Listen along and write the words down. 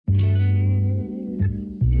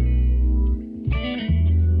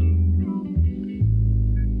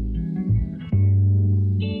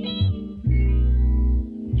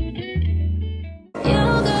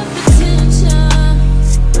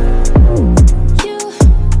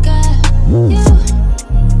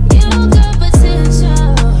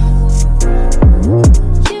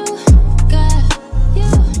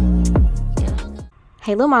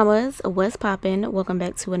Hey little mamas, what's poppin'? Welcome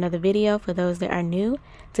back to another video. For those that are new,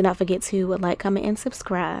 do not forget to like, comment, and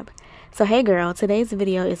subscribe. So hey girl, today's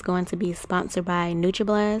video is going to be sponsored by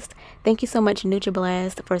NutriBlast. Thank you so much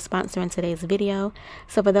NutriBlast for sponsoring today's video.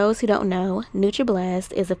 So for those who don't know,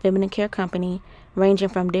 NutriBlast is a feminine care company ranging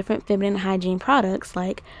from different feminine hygiene products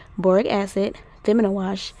like boric acid, feminine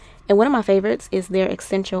wash, and one of my favorites is their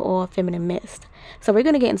essential oil feminine mist. So we're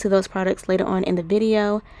going to get into those products later on in the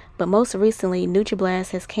video, but most recently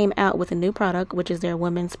NutriBlast has came out with a new product, which is their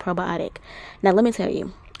women's probiotic. Now let me tell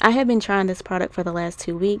you, I have been trying this product for the last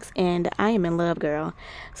 2 weeks and I am in love, girl.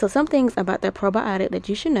 So some things about their probiotic that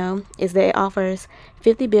you should know is that it offers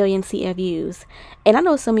 50 billion CFUs. And I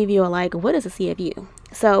know some of you are like, what is a CFU?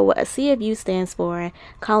 So a CFU stands for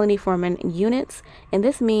colony forming units, and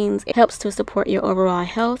this means it helps to support your overall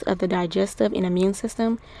health of the digestive and immune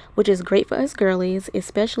system, which is great for us girlies,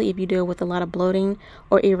 especially if you deal with a lot of bloating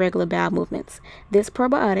or irregular bowel movements. This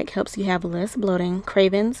probiotic helps you have less bloating,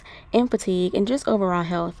 cravings, and fatigue, and just overall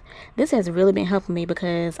health. This has really been helping me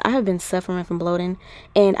because I have been suffering from bloating,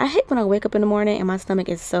 and I hate when I wake up in the morning and my stomach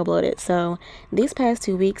is so bloated. So these past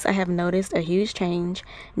 2 weeks I have noticed a huge change.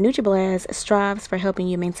 NutriBlast strives for helping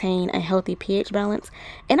you maintain a healthy pH balance,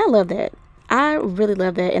 and I love that. I really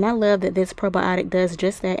love that, and I love that this probiotic does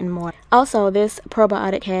just that and more. Also, this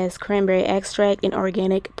probiotic has cranberry extract and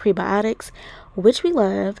organic prebiotics, which we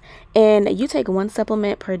love, and you take 1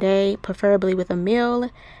 supplement per day, preferably with a meal,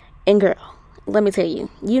 and girl, let me tell you,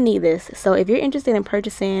 you need this. So if you're interested in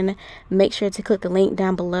purchasing, make sure to click the link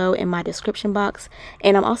down below in my description box.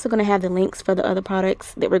 And I'm also going to have the links for the other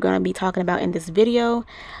products that we're going to be talking about in this video.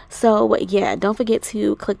 So yeah, don't forget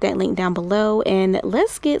to click that link down below. And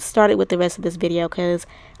let's get started with the rest of this video because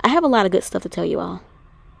I have a lot of good stuff to tell you all.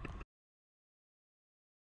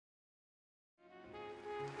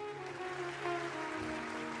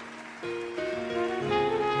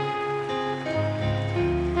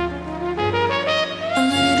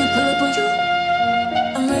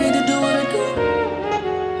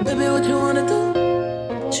 What you wanna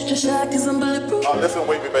do? Shoot your shot cause I'm bulletproof. Oh, listen,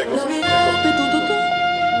 wait me back. Baby,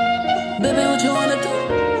 what you wanna do?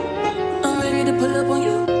 I'm ready to pull up on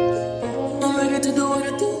you. I'm ready to do what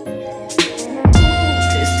I do.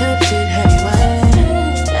 This type shit have you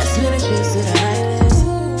wildin'. Last minute shit to the highlights.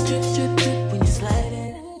 Drip, drip, drip when you sliding.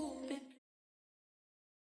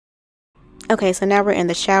 Okay, so now we're in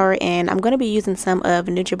the shower and I'm going to be using some of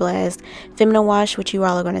NutriBlast Feminine Wash, which you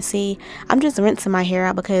all are going to see. I'm just rinsing my hair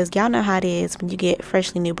out because y'all know how it is when you get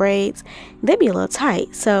freshly new braids. They be a little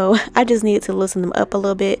tight, so I just needed to loosen them up a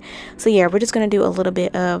little bit. So yeah, we're just going to do a little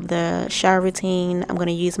bit of the shower routine. I'm going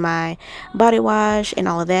to use my body wash and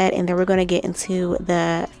all of that, and then we're going to get into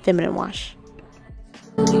the feminine wash.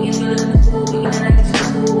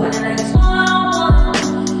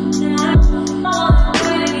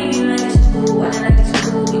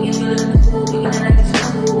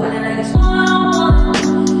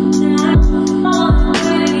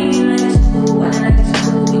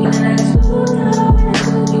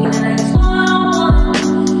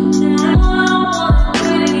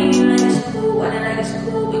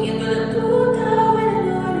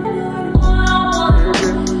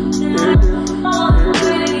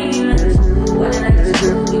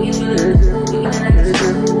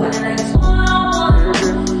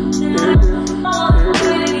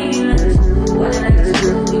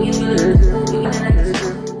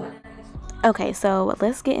 Okay, so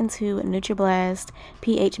let's get into NutriBlast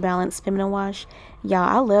pH Balance Feminine Wash. Y'all,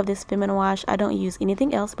 I love this feminine wash. I don't use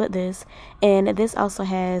anything else but this. And this also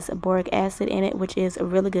has boric acid in it, which is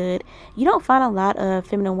really good. You don't find a lot of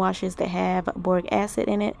feminine washes that have boric acid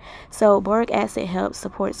in it. So boric acid helps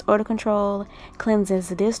supports odor control, cleanses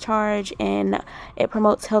the discharge, and it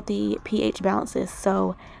promotes healthy pH balances.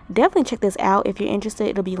 So definitely check this out if you're interested.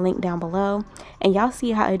 It'll be linked down below, and y'all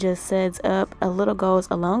see how it just suds up. A little goes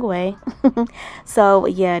a long way. So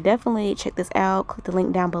yeah, definitely check this out. Click the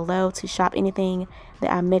link down below to shop anything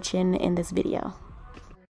that I mentioned in this video.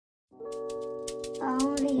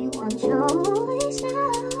 Only one choice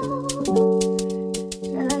now.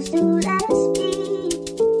 Just to let us be.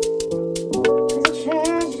 'Cause I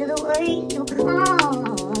treasure the way you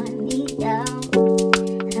calm me down.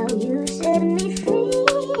 How you set me free.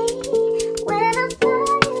 When I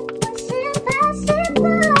thought it was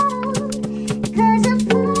impossible. 'Cause I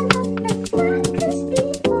fall off the focus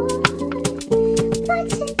before. But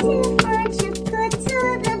you're different, you're good to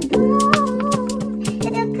the bone.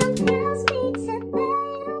 It compels me to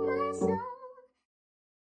bet on myself.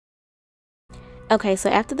 Okay, so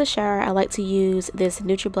after the shower, I like to use this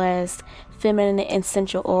NutriBlast Feminine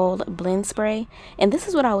Essential Oil Blend Spray. And this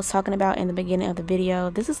is what I was talking about in the beginning of the video.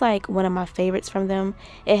 This is like one of my favorites from them.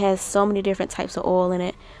 It has so many different types of oil in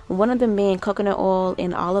it. One of them being coconut oil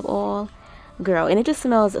and olive oil. Girl, and it just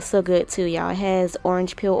smells so good too, y'all. It has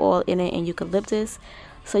orange peel oil in it and eucalyptus.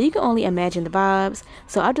 So you can only imagine the vibes.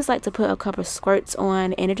 So I just like to put a couple of squirts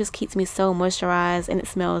on, and it just keeps me so moisturized and it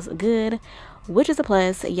smells good, which is a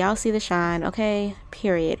plus. Y'all see the shine, okay?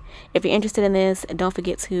 Period. If you're interested in this, don't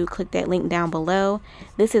forget to click that link down below.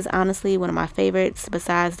 This is honestly one of my favorites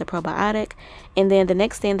besides the probiotic. And then the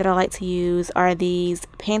next thing that I like to use are these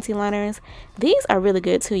panty liners. These are really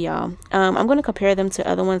good too, y'all. I'm going to compare them to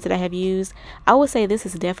other ones that I have used. I would say this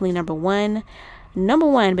is definitely number one. Number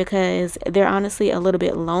one, because they're honestly a little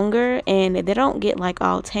bit longer and they don't get like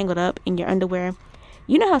all tangled up in your underwear.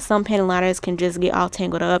 You know how some panty liners can just get all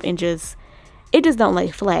tangled up and it just don't lay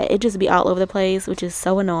flat. It just be all over the place, which is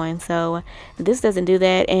so annoying. So this doesn't do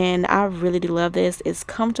that, and I really do love this. It's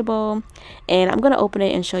comfortable, and I'm going to open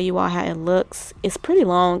it and show you all how it looks. It's pretty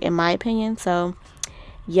long in my opinion, so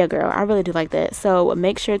yeah, girl, I really do like that. So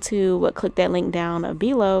make sure to click that link down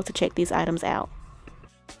below to check these items out.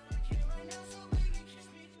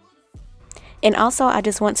 And also, I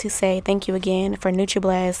just want to say thank you again for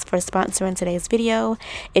NutriBlast for sponsoring today's video.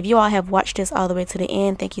 If you all have watched this all the way to the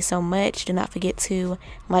end, thank you so much. Do not forget to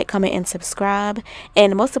like, comment, and subscribe.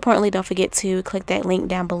 And most importantly, don't forget to click that link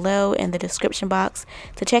down below in the description box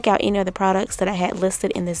to check out any of the products that I had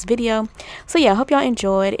listed in this video. So yeah, I hope y'all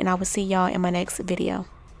enjoyed, and I will see y'all in my next video.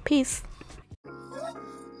 Peace.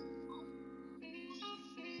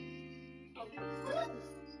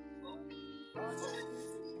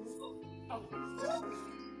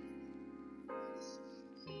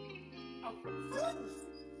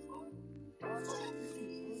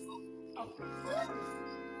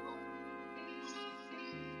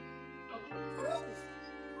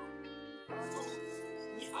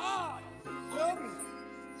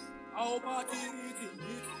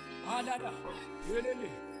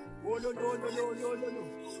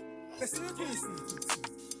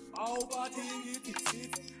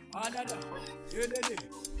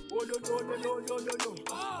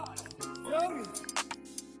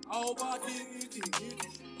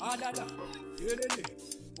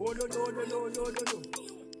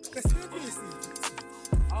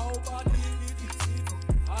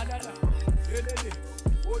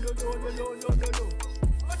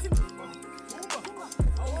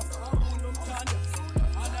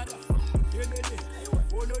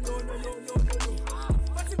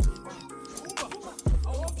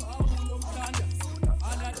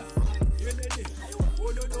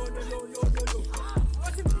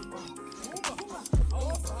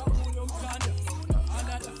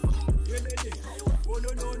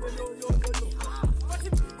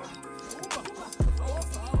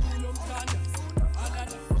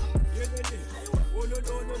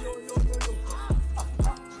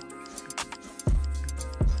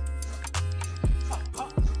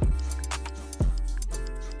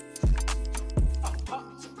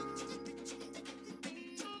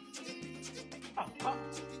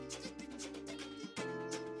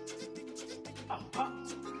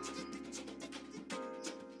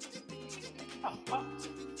 Ah.